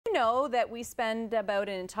know that we spend about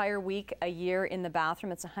an entire week a year in the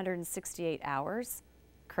bathroom? It's 168 hours.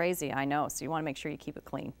 Crazy, I know. So you want to make sure you keep it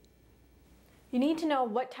clean. You need to know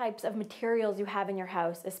what types of materials you have in your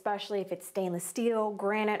house, especially if it's stainless steel,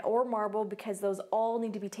 granite, or marble, because those all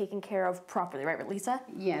need to be taken care of properly, right, Lisa?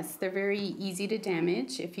 Yes, they're very easy to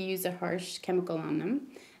damage if you use a harsh chemical on them.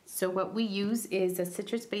 So what we use is a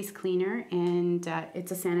citrus-based cleaner, and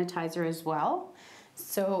it's a sanitizer as well.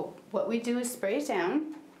 So what we do is spray it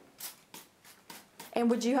down. And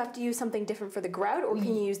would you have to use something different for the grout, or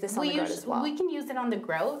can you use this on the grout as well? We can use it on the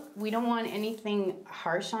grout. We don't want anything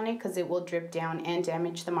harsh on it because it will drip down and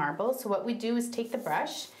damage the marble. So what we do is take the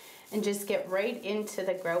brush and just get right into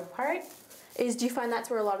the grout part. Do you find that's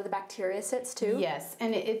where a lot of the bacteria sits too? Yes,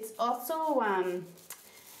 and it's also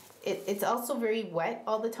it's also very wet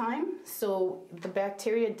all the time, so the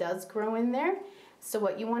bacteria does grow in there. So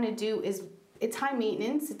what you want to do is, it's high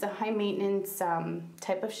maintenance. It's a high maintenance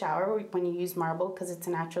type of shower when you use marble because it's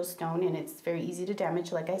a natural stone and it's very easy to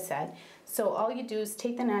damage, like I said. So all you do is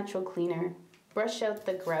take the natural cleaner, brush out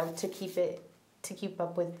the grout to keep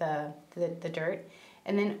up with the dirt,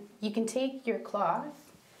 and then you can take your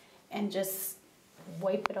cloth and just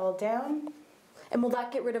wipe it all down. And will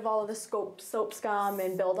that get rid of all of the soap scum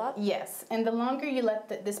and buildup? Yes, and the longer you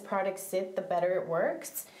let this product sit, the better it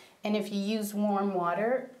works. And if you use warm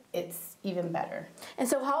water, it's even better. And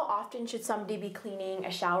so how often should somebody be cleaning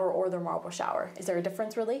a shower or their marble shower? Is there a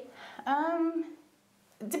difference really?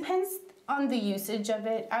 It depends on the usage of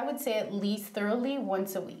it. I would say at least thoroughly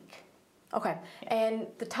once a week. Okay, and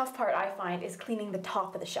the tough part I find is cleaning the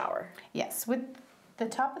top of the shower. Yes, with the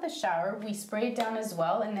top of the shower, we spray it down as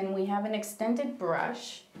well, and then we have an extended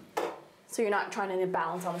brush. So you're not trying to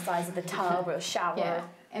balance on the sides of the tub or the shower. Yeah,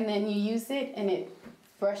 and then you use it and it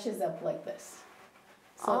brushes up like this.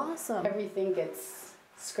 So awesome. Everything gets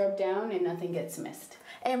scrubbed down and nothing gets missed.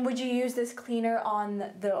 And would you use this cleaner on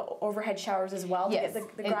the overhead showers as well to get the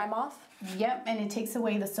grime off? Yep, and it takes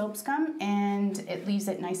away the soap scum and it leaves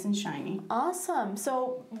it nice and shiny. Awesome.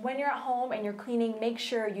 So when you're at home and you're cleaning, make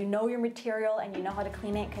sure you know your material and you know how to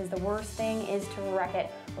clean it, because the worst thing is to wreck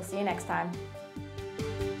it. We'll see you next time.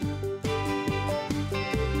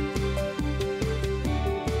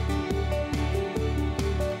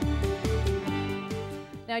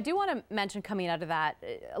 Now, I do want to mention, coming out of that,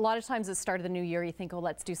 a lot of times at the start of the new year, you think, oh,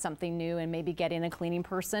 let's do something new and maybe get in a cleaning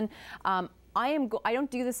person. I don't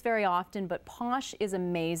do this very often, but Posh is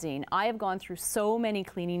amazing. I have gone through so many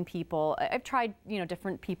cleaning people. I've tried,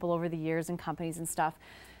 different people over the years and companies and stuff.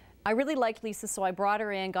 I really liked Lisa, so I brought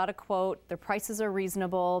her in, got a quote. Their prices are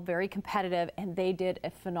reasonable, very competitive, and they did a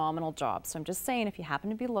phenomenal job. So I'm just saying, if you happen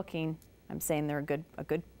to be looking, I'm saying they're a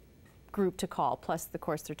good group to call. Plus, of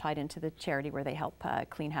course, they're tied into the charity where they help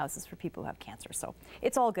clean houses for people who have cancer. So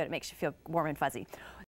it's all good. It makes you feel warm and fuzzy.